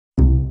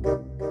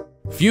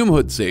Fume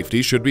hood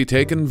safety should be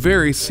taken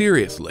very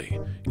seriously.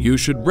 You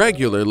should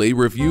regularly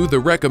review the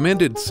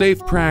recommended safe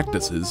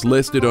practices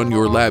listed on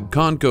your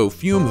LabConco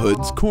Fume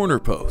Hood's corner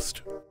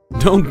post.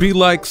 Don't be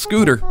like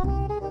Scooter.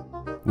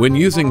 When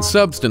using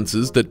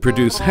substances that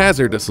produce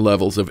hazardous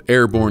levels of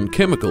airborne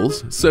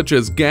chemicals, such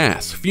as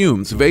gas,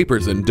 fumes,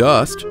 vapors, and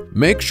dust,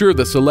 make sure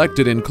the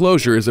selected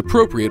enclosure is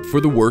appropriate for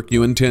the work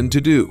you intend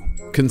to do.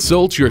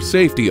 Consult your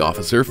safety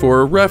officer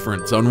for a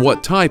reference on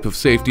what type of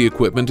safety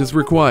equipment is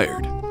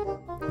required.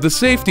 The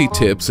safety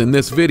tips in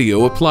this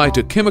video apply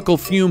to chemical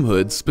fume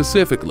hoods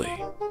specifically.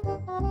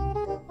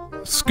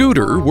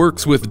 Scooter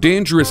works with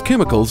dangerous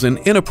chemicals in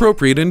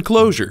inappropriate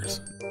enclosures.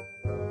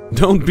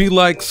 Don't be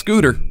like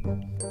Scooter.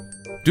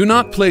 Do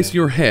not place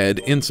your head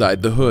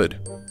inside the hood.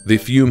 The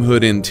fume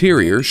hood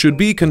interior should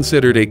be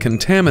considered a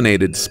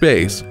contaminated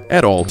space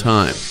at all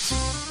times.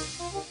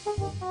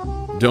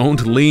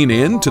 Don't lean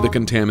into the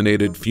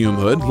contaminated fume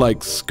hood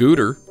like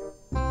Scooter.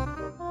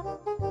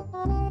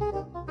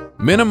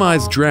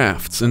 Minimize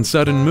drafts and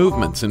sudden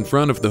movements in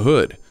front of the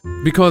hood,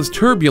 because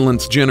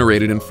turbulence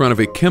generated in front of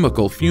a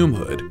chemical fume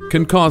hood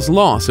can cause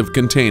loss of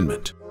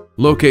containment.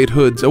 Locate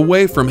hoods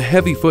away from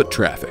heavy foot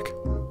traffic.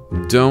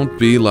 Don't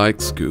be like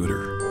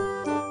Scooter.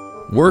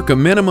 Work a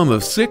minimum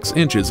of 6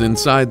 inches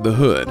inside the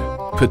hood.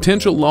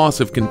 Potential loss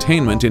of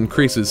containment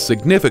increases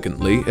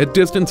significantly at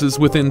distances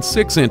within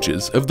 6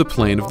 inches of the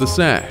plane of the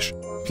sash.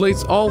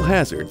 Place all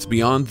hazards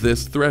beyond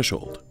this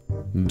threshold.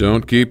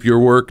 Don't keep your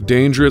work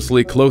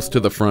dangerously close to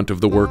the front of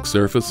the work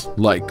surface,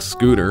 like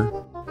Scooter.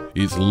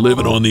 He's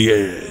living on the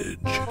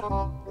edge.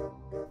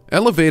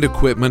 Elevate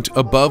equipment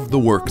above the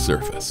work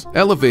surface.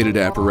 Elevated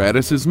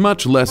apparatus is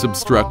much less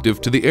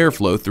obstructive to the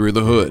airflow through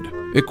the hood.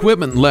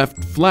 Equipment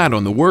left flat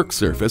on the work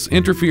surface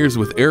interferes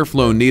with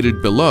airflow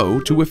needed below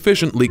to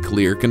efficiently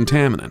clear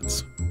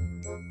contaminants.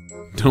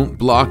 Don't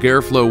block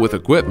airflow with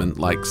equipment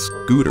like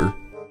Scooter.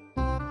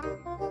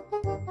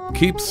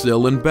 Keep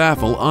sill and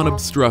baffle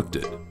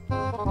unobstructed.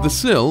 The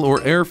sill or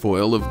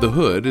airfoil of the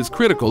hood is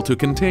critical to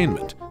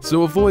containment,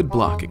 so avoid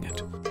blocking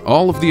it.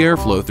 All of the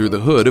airflow through the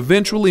hood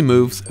eventually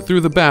moves through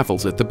the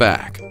baffles at the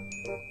back.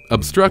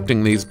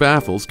 Obstructing these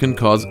baffles can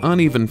cause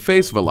uneven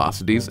face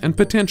velocities and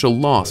potential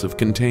loss of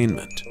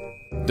containment.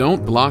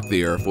 Don't block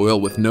the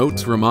airfoil with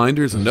notes,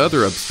 reminders, and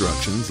other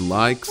obstructions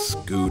like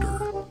Scooter.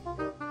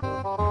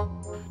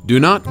 Do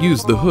not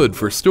use the hood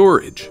for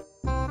storage.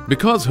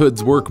 Because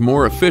hoods work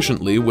more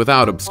efficiently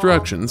without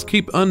obstructions,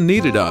 keep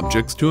unneeded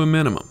objects to a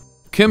minimum.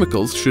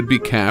 Chemicals should be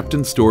capped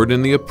and stored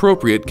in the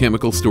appropriate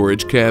chemical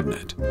storage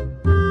cabinet.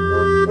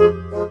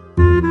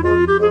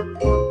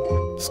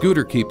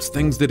 Scooter keeps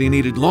things that he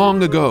needed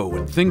long ago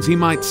and things he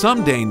might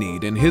someday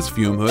need in his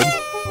fume hood.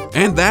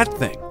 And that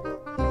thing.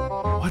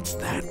 What's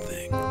that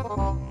thing?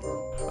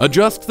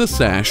 Adjust the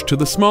sash to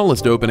the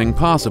smallest opening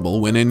possible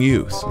when in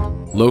use.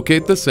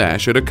 Locate the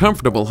sash at a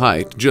comfortable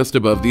height just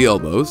above the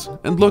elbows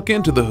and look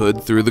into the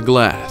hood through the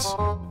glass.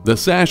 The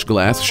sash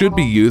glass should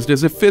be used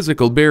as a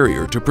physical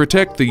barrier to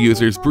protect the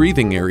user's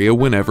breathing area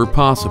whenever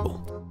possible.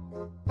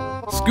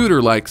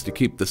 Scooter likes to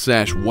keep the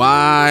sash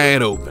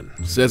wide open,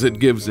 says it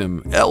gives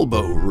him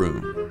elbow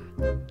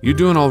room. You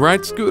doing all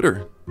right,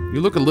 Scooter? You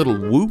look a little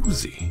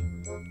woozy.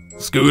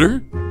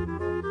 Scooter?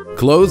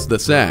 Close the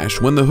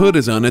sash when the hood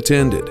is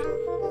unattended.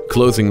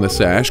 Closing the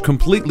sash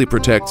completely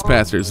protects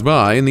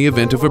passers-by in the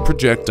event of a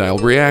projectile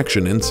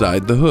reaction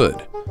inside the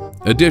hood.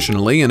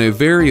 Additionally, in a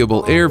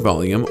variable air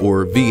volume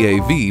or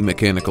VAV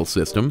mechanical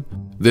system,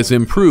 this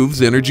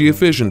improves energy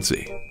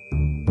efficiency.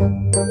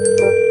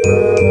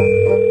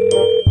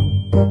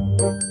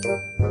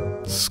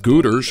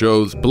 Scooter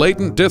shows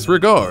blatant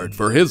disregard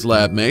for his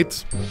lab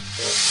mates.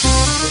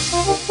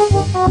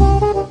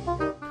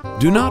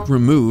 Do not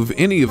remove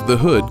any of the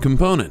hood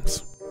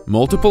components.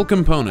 Multiple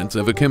components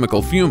of a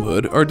chemical fume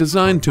hood are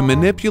designed to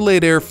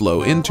manipulate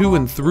airflow into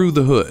and through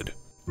the hood.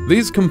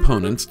 These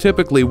components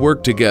typically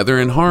work together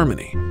in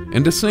harmony,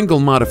 and a single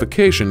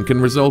modification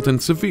can result in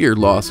severe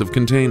loss of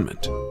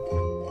containment.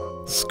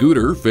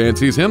 Scooter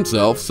fancies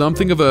himself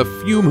something of a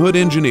fume hood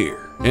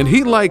engineer, and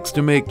he likes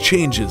to make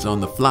changes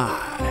on the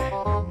fly.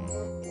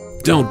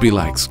 Don't be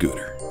like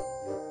Scooter.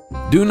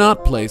 Do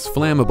not place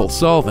flammable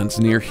solvents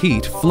near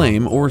heat,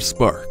 flame, or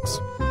sparks.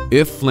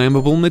 If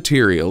flammable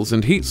materials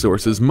and heat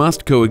sources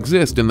must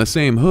coexist in the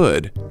same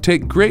hood,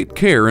 take great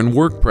care in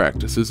work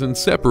practices and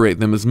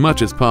separate them as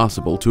much as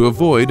possible to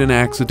avoid an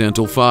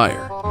accidental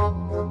fire.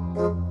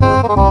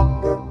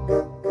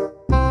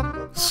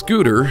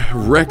 Scooter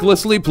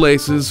recklessly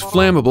places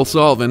flammable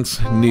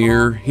solvents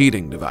near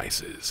heating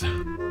devices.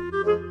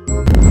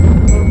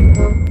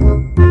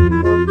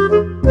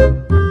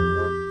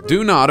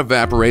 Do not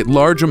evaporate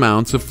large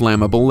amounts of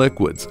flammable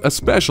liquids,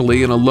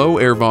 especially in a low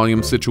air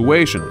volume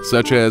situation,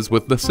 such as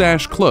with the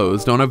sash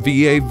closed on a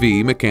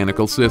VAV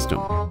mechanical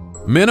system.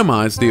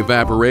 Minimize the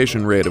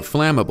evaporation rate of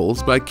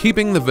flammables by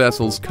keeping the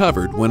vessels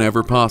covered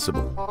whenever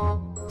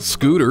possible.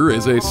 Scooter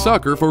is a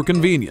sucker for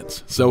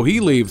convenience, so he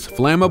leaves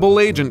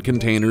flammable agent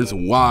containers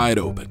wide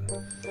open.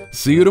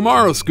 See you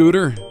tomorrow,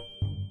 Scooter.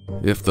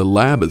 If the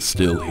lab is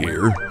still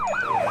here.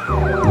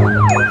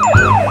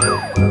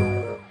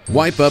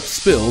 Wipe up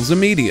spills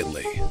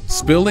immediately.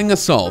 Spilling a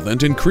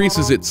solvent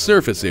increases its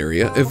surface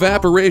area,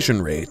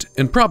 evaporation rate,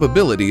 and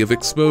probability of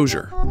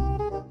exposure.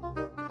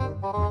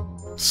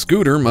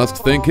 Scooter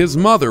must think his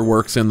mother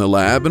works in the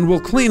lab and will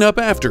clean up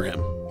after him.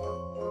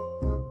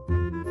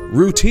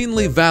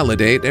 Routinely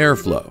validate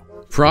airflow.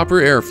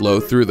 Proper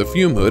airflow through the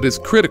fume hood is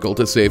critical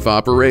to safe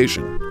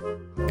operation.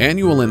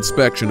 Annual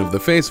inspection of the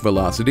face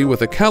velocity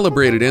with a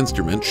calibrated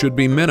instrument should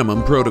be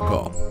minimum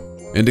protocol,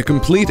 and a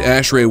complete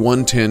ASHRAE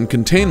 110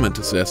 containment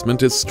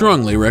assessment is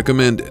strongly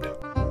recommended.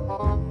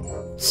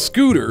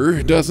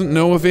 Scooter doesn't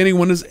know if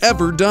anyone has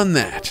ever done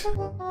that,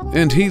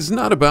 and he's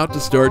not about to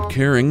start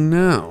caring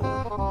now.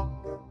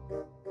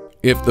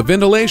 If the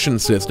ventilation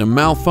system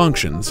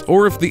malfunctions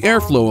or if the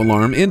airflow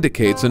alarm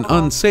indicates an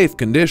unsafe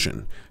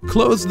condition,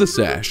 close the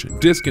sash,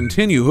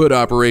 discontinue hood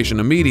operation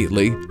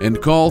immediately,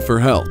 and call for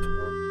help.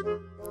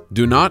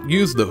 Do not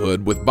use the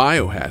hood with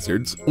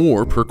biohazards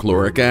or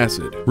perchloric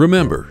acid.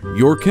 Remember,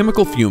 your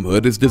chemical fume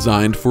hood is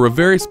designed for a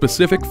very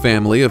specific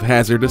family of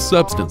hazardous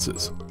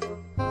substances.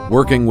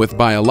 Working with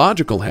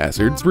biological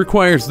hazards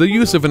requires the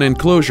use of an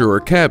enclosure or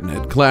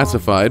cabinet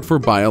classified for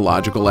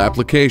biological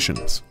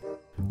applications.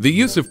 The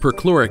use of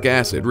perchloric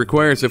acid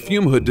requires a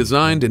fume hood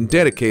designed and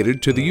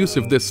dedicated to the use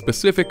of this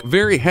specific,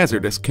 very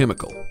hazardous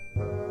chemical.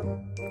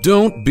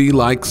 Don't be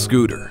like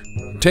Scooter.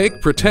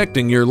 Take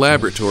protecting your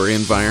laboratory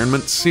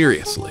environment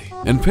seriously,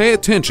 and pay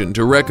attention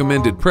to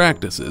recommended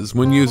practices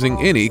when using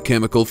any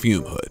chemical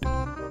fume hood.